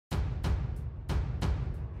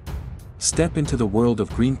Step into the world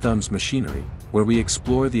of Greenthumbs Machinery, where we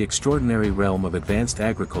explore the extraordinary realm of advanced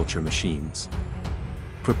agriculture machines.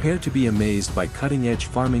 Prepare to be amazed by cutting-edge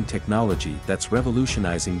farming technology that's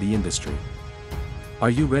revolutionizing the industry.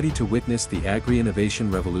 Are you ready to witness the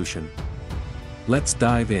agri-innovation revolution? Let's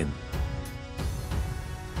dive in.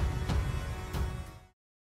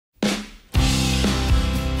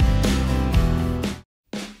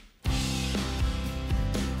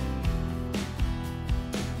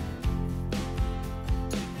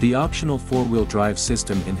 The optional four-wheel drive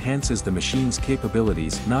system enhances the machine's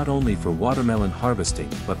capabilities not only for watermelon harvesting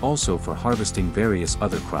but also for harvesting various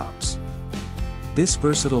other crops. This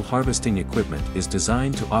versatile harvesting equipment is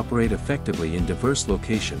designed to operate effectively in diverse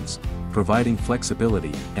locations, providing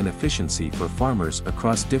flexibility and efficiency for farmers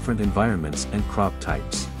across different environments and crop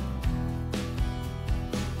types.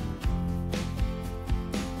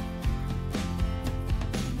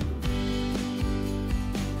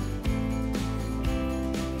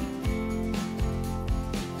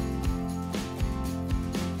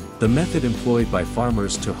 The method employed by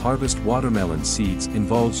farmers to harvest watermelon seeds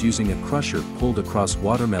involves using a crusher pulled across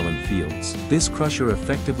watermelon fields. This crusher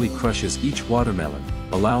effectively crushes each watermelon,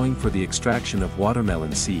 allowing for the extraction of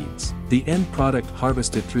watermelon seeds. The end product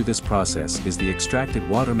harvested through this process is the extracted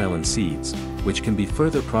watermelon seeds, which can be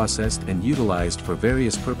further processed and utilized for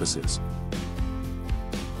various purposes.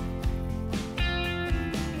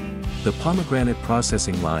 The pomegranate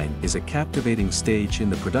processing line is a captivating stage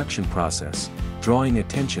in the production process, drawing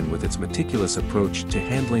attention with its meticulous approach to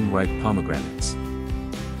handling ripe pomegranates.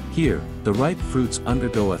 Here, the ripe fruits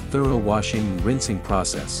undergo a thorough washing and rinsing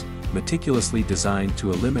process, meticulously designed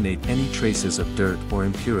to eliminate any traces of dirt or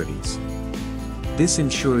impurities. This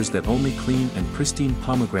ensures that only clean and pristine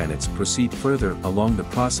pomegranates proceed further along the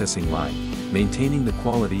processing line, maintaining the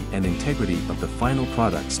quality and integrity of the final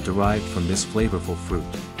products derived from this flavorful fruit.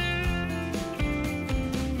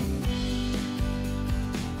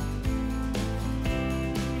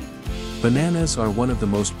 Bananas are one of the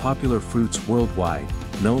most popular fruits worldwide,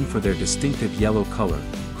 known for their distinctive yellow color,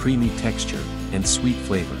 creamy texture, and sweet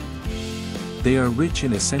flavor. They are rich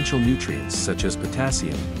in essential nutrients such as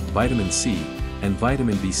potassium, vitamin C, and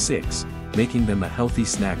vitamin B6, making them a healthy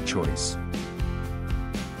snack choice.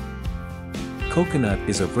 Coconut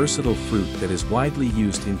is a versatile fruit that is widely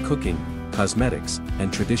used in cooking, cosmetics,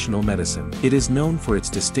 and traditional medicine. It is known for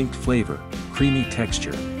its distinct flavor, creamy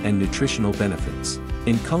texture, and nutritional benefits.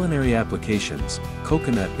 In culinary applications,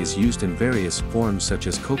 coconut is used in various forms such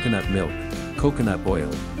as coconut milk, coconut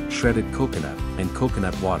oil, shredded coconut, and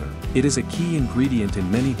coconut water. It is a key ingredient in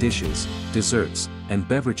many dishes, desserts, and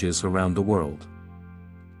beverages around the world.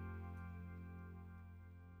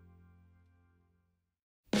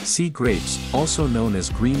 Sea grapes, also known as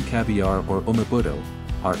green caviar or umeboto,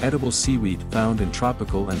 are edible seaweed found in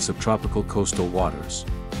tropical and subtropical coastal waters.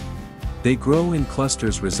 They grow in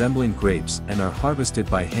clusters resembling grapes and are harvested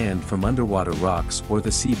by hand from underwater rocks or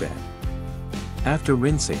the seabed. After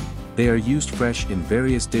rinsing, they are used fresh in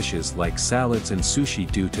various dishes like salads and sushi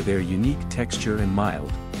due to their unique texture and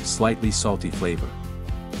mild, slightly salty flavor.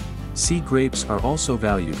 Sea grapes are also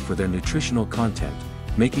valued for their nutritional content,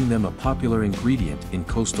 making them a popular ingredient in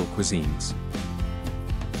coastal cuisines.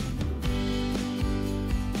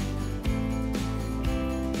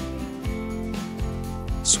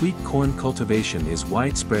 Sweet corn cultivation is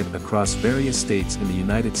widespread across various states in the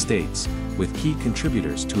United States, with key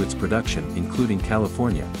contributors to its production including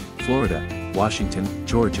California, Florida, Washington,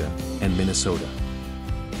 Georgia, and Minnesota.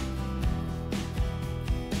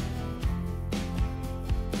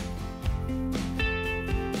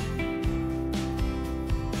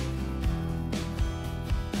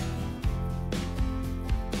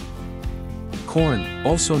 Corn,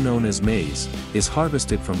 also known as maize, is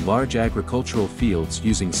harvested from large agricultural fields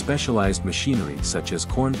using specialized machinery such as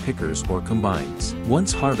corn pickers or combines.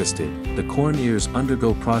 Once harvested, the corn ears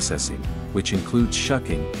undergo processing, which includes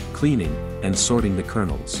shucking, cleaning, and sorting the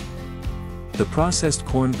kernels. The processed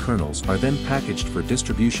corn kernels are then packaged for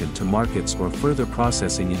distribution to markets or further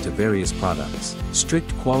processing into various products.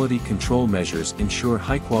 Strict quality control measures ensure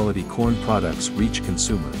high-quality corn products reach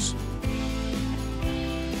consumers.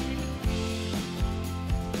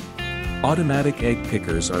 Automatic egg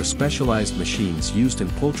pickers are specialized machines used in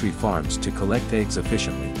poultry farms to collect eggs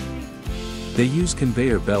efficiently. They use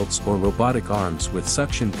conveyor belts or robotic arms with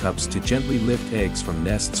suction cups to gently lift eggs from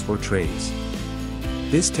nests or trays.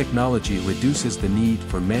 This technology reduces the need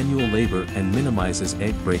for manual labor and minimizes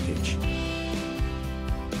egg breakage.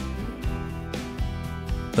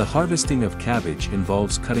 The harvesting of cabbage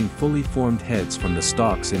involves cutting fully formed heads from the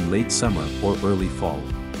stalks in late summer or early fall.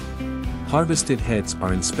 Harvested heads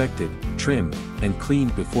are inspected, trimmed, and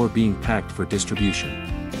cleaned before being packed for distribution.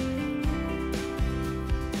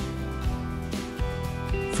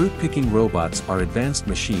 Fruit picking robots are advanced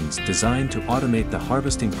machines designed to automate the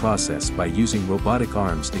harvesting process by using robotic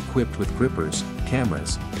arms equipped with grippers,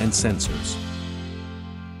 cameras, and sensors.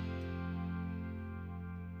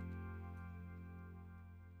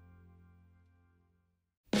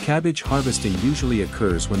 Cabbage harvesting usually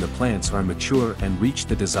occurs when the plants are mature and reach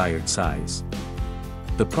the desired size.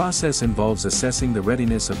 The process involves assessing the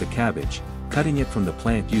readiness of the cabbage, cutting it from the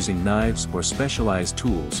plant using knives or specialized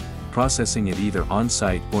tools, processing it either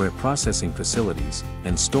on-site or at processing facilities,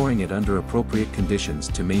 and storing it under appropriate conditions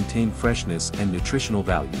to maintain freshness and nutritional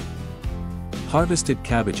value. Harvested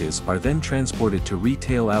cabbages are then transported to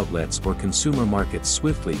retail outlets or consumer markets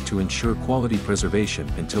swiftly to ensure quality preservation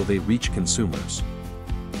until they reach consumers.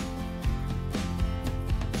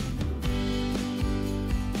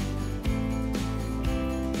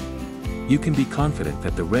 You can be confident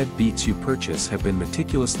that the red beets you purchase have been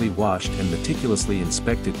meticulously washed and meticulously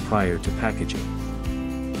inspected prior to packaging.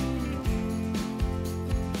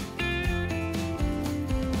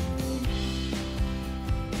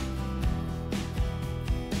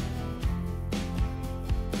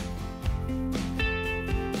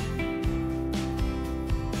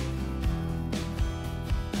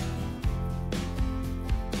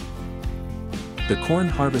 The corn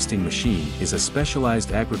harvesting machine is a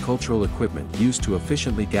specialized agricultural equipment used to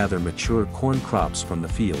efficiently gather mature corn crops from the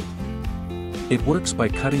field. It works by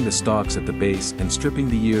cutting the stalks at the base and stripping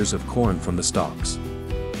the ears of corn from the stalks.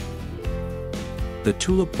 The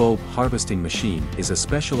tulip bulb harvesting machine is a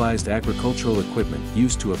specialized agricultural equipment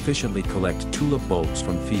used to efficiently collect tulip bulbs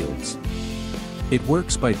from fields. It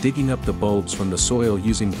works by digging up the bulbs from the soil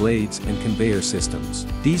using blades and conveyor systems.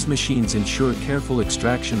 These machines ensure careful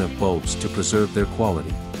extraction of bulbs to preserve their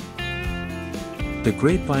quality. The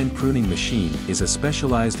grapevine pruning machine is a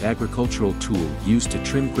specialized agricultural tool used to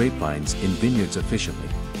trim grapevines in vineyards efficiently.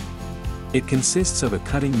 It consists of a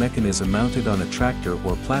cutting mechanism mounted on a tractor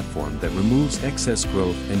or platform that removes excess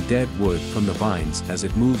growth and dead wood from the vines as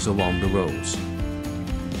it moves along the rows.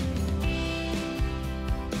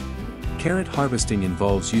 Carrot harvesting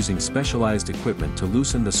involves using specialized equipment to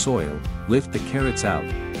loosen the soil, lift the carrots out,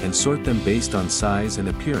 and sort them based on size and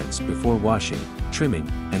appearance before washing, trimming,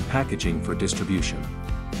 and packaging for distribution.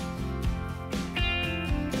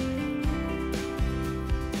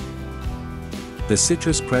 The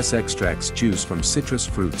citrus press extracts juice from citrus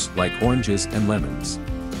fruits like oranges and lemons.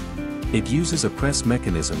 It uses a press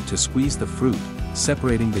mechanism to squeeze the fruit,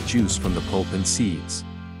 separating the juice from the pulp and seeds.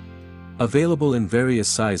 Available in various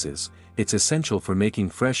sizes, it's essential for making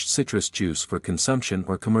fresh citrus juice for consumption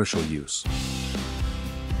or commercial use.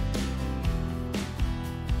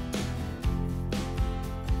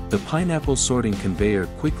 The pineapple sorting conveyor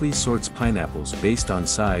quickly sorts pineapples based on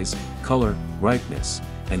size, color, ripeness,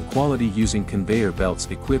 and quality using conveyor belts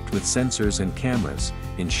equipped with sensors and cameras,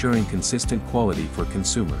 ensuring consistent quality for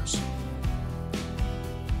consumers.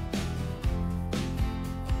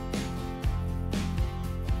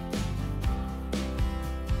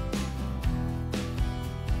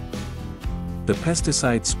 The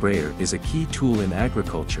pesticide sprayer is a key tool in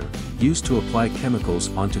agriculture, used to apply chemicals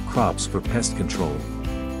onto crops for pest control.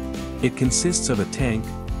 It consists of a tank,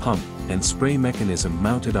 pump, and spray mechanism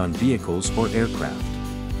mounted on vehicles or aircraft.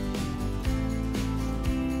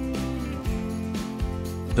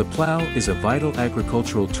 The plow is a vital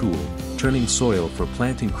agricultural tool, turning soil for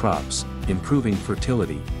planting crops, improving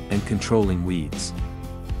fertility, and controlling weeds.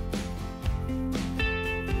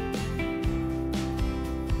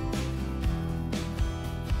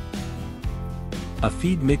 A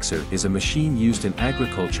feed mixer is a machine used in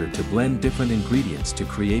agriculture to blend different ingredients to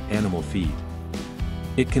create animal feed.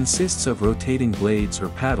 It consists of rotating blades or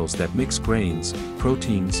paddles that mix grains,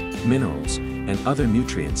 proteins, minerals, and other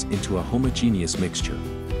nutrients into a homogeneous mixture.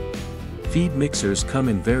 Feed mixers come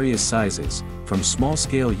in various sizes, from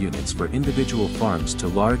small-scale units for individual farms to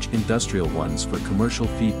large industrial ones for commercial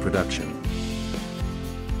feed production.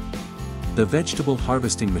 The vegetable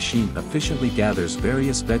harvesting machine efficiently gathers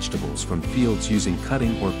various vegetables from fields using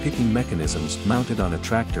cutting or picking mechanisms mounted on a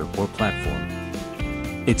tractor or platform.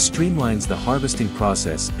 It streamlines the harvesting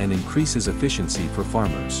process and increases efficiency for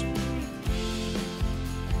farmers.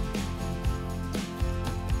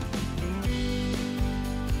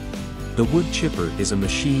 The wood chipper is a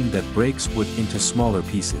machine that breaks wood into smaller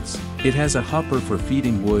pieces. It has a hopper for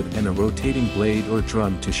feeding wood and a rotating blade or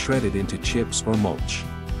drum to shred it into chips or mulch.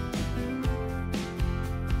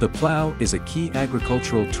 The plow is a key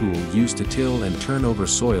agricultural tool used to till and turn over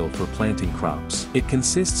soil for planting crops. It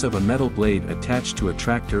consists of a metal blade attached to a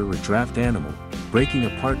tractor or draft animal, breaking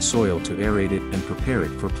apart soil to aerate it and prepare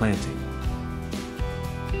it for planting.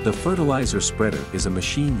 The fertilizer spreader is a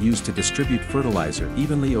machine used to distribute fertilizer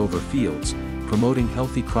evenly over fields, promoting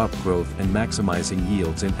healthy crop growth and maximizing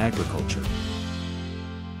yields in agriculture.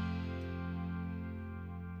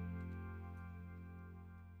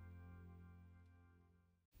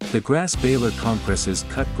 The grass baler compresses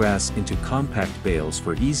cut grass into compact bales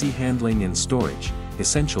for easy handling and storage,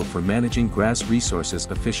 essential for managing grass resources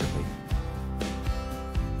efficiently.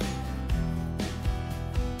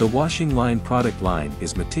 The washing line product line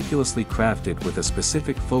is meticulously crafted with a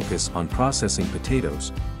specific focus on processing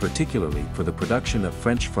potatoes, particularly for the production of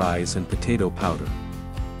French fries and potato powder.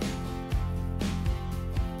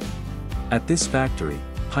 At this factory,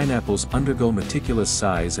 pineapples undergo meticulous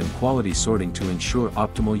size and quality sorting to ensure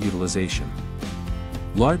optimal utilization.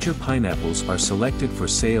 Larger pineapples are selected for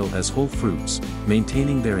sale as whole fruits,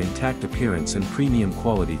 maintaining their intact appearance and premium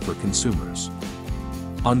quality for consumers.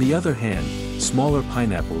 On the other hand, smaller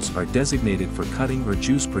pineapples are designated for cutting or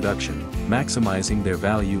juice production, maximizing their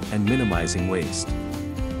value and minimizing waste.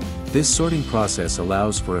 This sorting process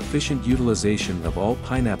allows for efficient utilization of all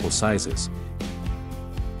pineapple sizes.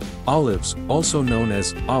 Olives, also known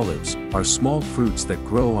as olives, are small fruits that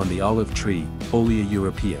grow on the olive tree, Olea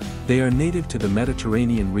europea. They are native to the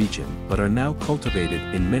Mediterranean region but are now cultivated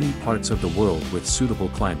in many parts of the world with suitable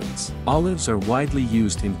climates. Olives are widely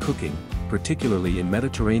used in cooking, particularly in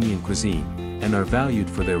Mediterranean cuisine, and are valued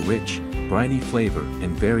for their rich, briny flavor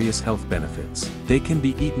and various health benefits. They can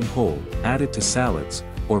be eaten whole, added to salads,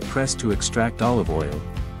 or pressed to extract olive oil.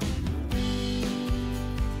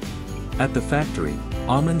 At the factory,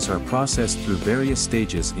 almonds are processed through various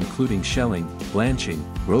stages including shelling, blanching,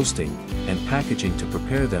 roasting, and packaging to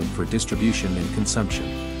prepare them for distribution and consumption.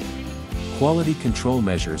 Quality control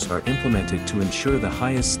measures are implemented to ensure the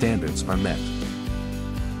highest standards are met.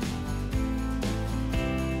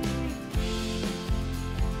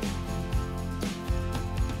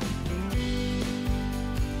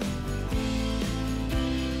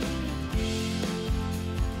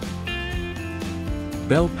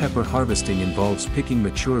 Bell pepper harvesting involves picking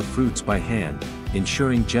mature fruits by hand,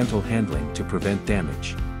 ensuring gentle handling to prevent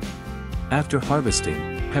damage. After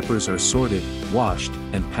harvesting, peppers are sorted, washed,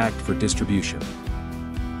 and packed for distribution.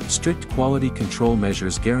 Strict quality control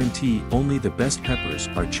measures guarantee only the best peppers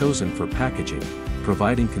are chosen for packaging,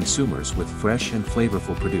 providing consumers with fresh and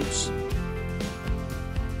flavorful produce.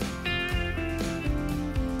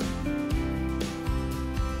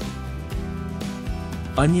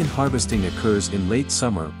 Onion harvesting occurs in late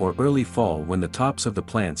summer or early fall when the tops of the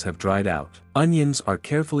plants have dried out. Onions are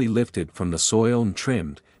carefully lifted from the soil and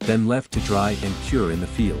trimmed, then left to dry and cure in the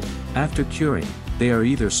field. After curing, they are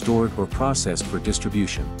either stored or processed for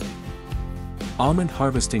distribution. Almond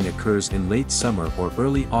harvesting occurs in late summer or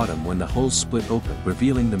early autumn when the hulls split open,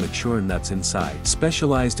 revealing the mature nuts inside.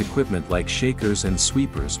 Specialized equipment like shakers and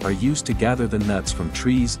sweepers are used to gather the nuts from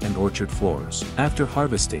trees and orchard floors. After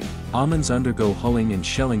harvesting, almonds undergo hulling and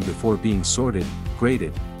shelling before being sorted,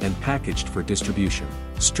 graded, and packaged for distribution.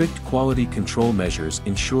 Strict quality control measures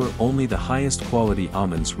ensure only the highest quality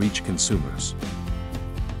almonds reach consumers.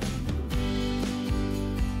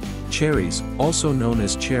 Cherries, also known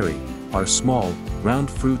as cherry, are small,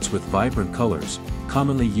 round fruits with vibrant colors,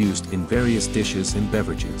 commonly used in various dishes and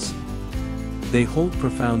beverages. They hold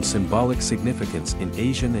profound symbolic significance in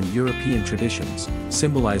Asian and European traditions,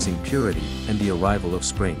 symbolizing purity and the arrival of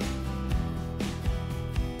spring.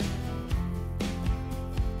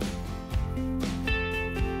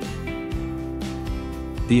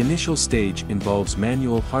 The initial stage involves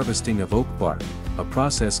manual harvesting of oak bark, a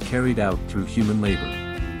process carried out through human labor.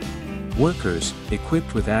 Workers,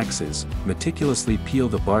 equipped with axes, meticulously peel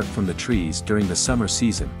the bark from the trees during the summer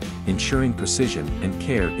season, ensuring precision and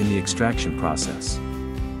care in the extraction process.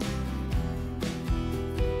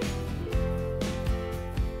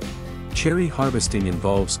 Cherry harvesting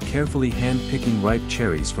involves carefully hand-picking ripe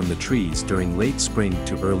cherries from the trees during late spring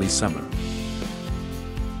to early summer.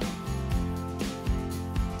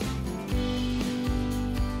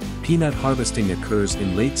 Peanut harvesting occurs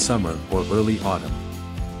in late summer or early autumn.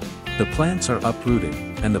 The plants are uprooted,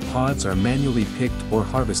 and the pods are manually picked or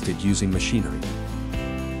harvested using machinery.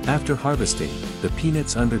 After harvesting, the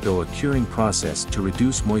peanuts undergo a curing process to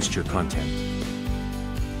reduce moisture content.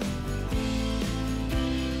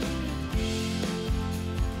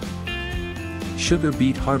 Sugar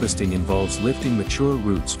beet harvesting involves lifting mature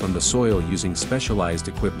roots from the soil using specialized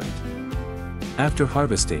equipment. After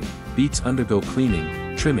harvesting, beets undergo cleaning,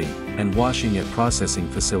 trimming, and washing at processing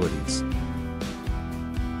facilities.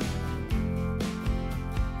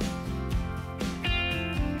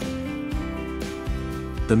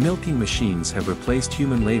 The milking machines have replaced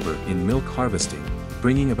human labor in milk harvesting,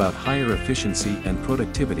 bringing about higher efficiency and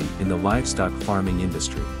productivity in the livestock farming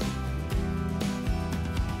industry.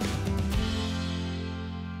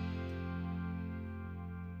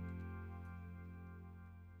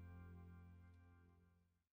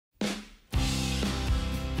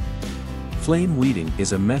 Flame weeding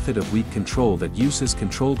is a method of weed control that uses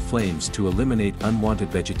controlled flames to eliminate unwanted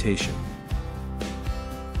vegetation.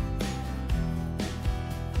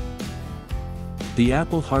 The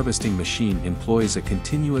apple harvesting machine employs a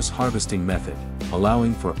continuous harvesting method,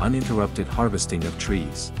 allowing for uninterrupted harvesting of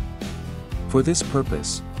trees. For this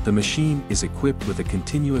purpose, the machine is equipped with a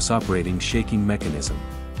continuous operating shaking mechanism.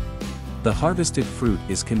 The harvested fruit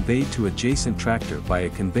is conveyed to adjacent tractor by a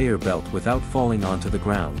conveyor belt without falling onto the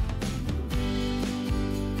ground.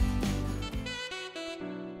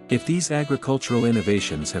 If these agricultural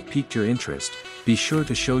innovations have piqued your interest, be sure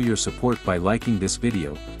to show your support by liking this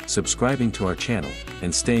video, subscribing to our channel,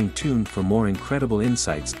 and staying tuned for more incredible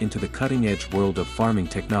insights into the cutting-edge world of farming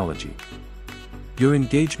technology. Your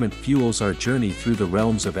engagement fuels our journey through the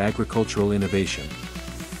realms of agricultural innovation.